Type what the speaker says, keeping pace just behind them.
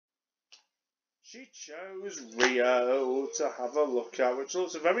She chose Rio to have a look at, which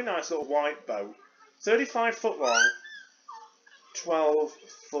looks a very nice little white boat. 35 foot long, 12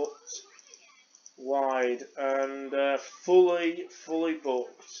 foot wide, and fully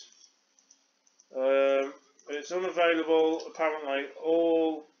booked. It's unavailable apparently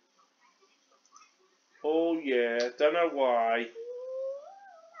all year. Don't know why.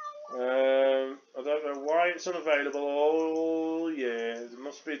 I don't know why it's unavailable all year. They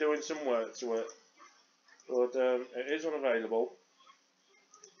must be doing some work to it, but it is unavailable,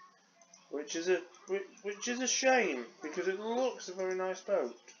 which is a shame because it looks a very nice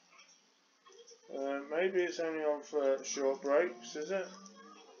boat. Maybe it's only on for short breaks, is it?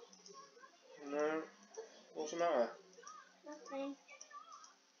 No. What's the matter? Nothing.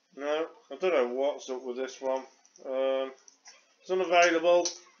 No, I don't know what's up with this one. It's unavailable.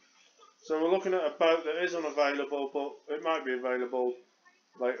 So we're looking at a boat that is unavailable, but it might be available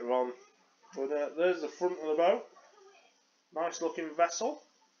later on. But there's the front of the boat. Nice looking vessel.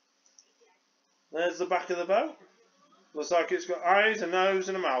 There's the back of the boat. Looks like it's got eyes, a nose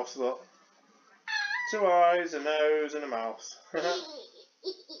and a mouth, look. 2 eyes, a nose and a mouth.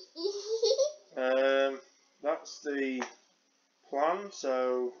 That's the plan.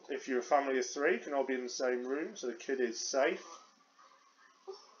 So if you're a family of 3, you can all be in the same room, so the kid is safe.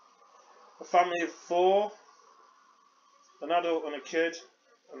 A family of 4, an adult and a kid,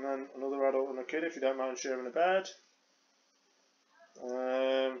 and then another adult and a kid if you don't mind sharing a bed.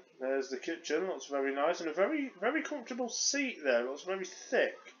 There's the kitchen, looks very nice, and a very comfortable seat there, looks very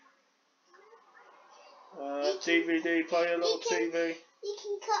thick. DVD player, little TV. You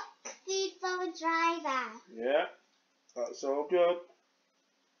can cook food for a driver. Yeah, that's all good.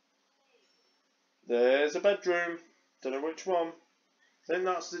 There's a bedroom, don't know which one. I think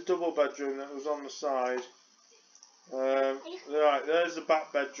that's the double bedroom that was on the side. Right, there's the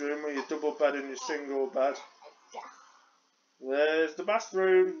back bedroom with your double bed and your single bed. There's the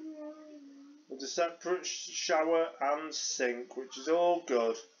bathroom with a separate shower and sink, which is all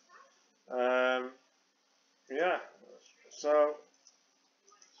good. Yeah, so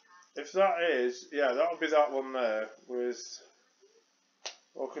if that is, yeah, that'll be that one there with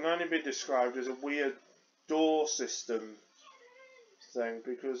what can only be described as a weird door system thing,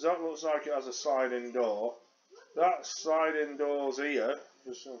 because that looks like it has a sliding door. That sliding door's here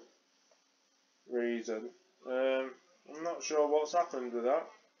for some reason. I'm not sure what's happened with that,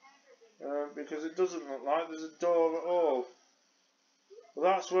 because it doesn't look like there's a door at all. Well,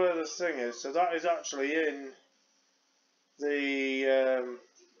 that's where the thing is. So that is actually in the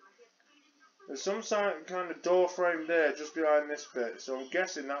there's some kind of door frame there just behind this bit. So I'm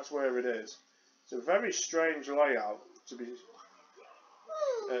guessing that's where it is. It's a very strange layout to be.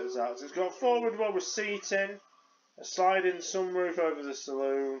 It's got a forward wall with seating, a sliding sunroof over the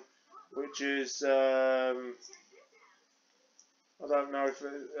saloon, which is I don't know if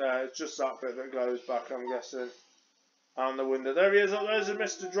it's just that bit that goes back, I'm guessing, and the window. There he is. Look, there's a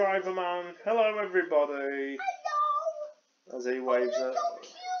Mr. Driver Man. Hello, everybody. Hello. As he waves Oh, at. so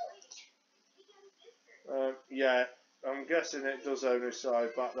cute. Yeah, I'm guessing it does only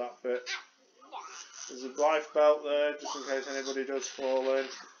slide back that bit. There's a life belt there, just in case anybody does fall in.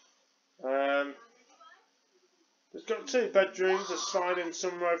 It's got 2 bedrooms, a sliding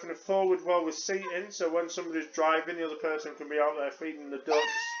sunroof and a forward wall with seating, so when somebody's driving, the other person can be out there feeding the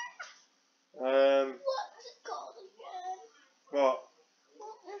ducks. What's it called again? What?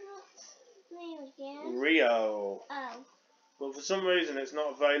 What is its name again? Rio. Oh. But for some reason it's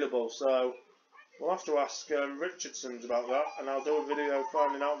not available, so we'll have to ask Richardson's about that, and I'll do a video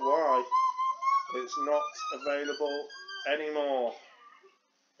finding out why it's not available anymore.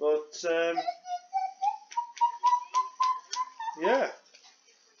 But yeah,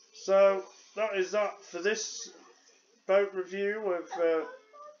 so that is that for this boat review of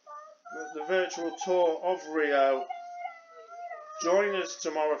the virtual tour of Rio. Join us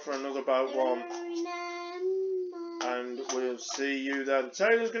tomorrow for another boat one, and we'll see you then.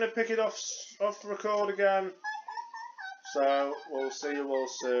 Taylor's going to pick it off record again, so we'll see you all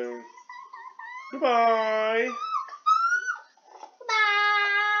soon. Goodbye.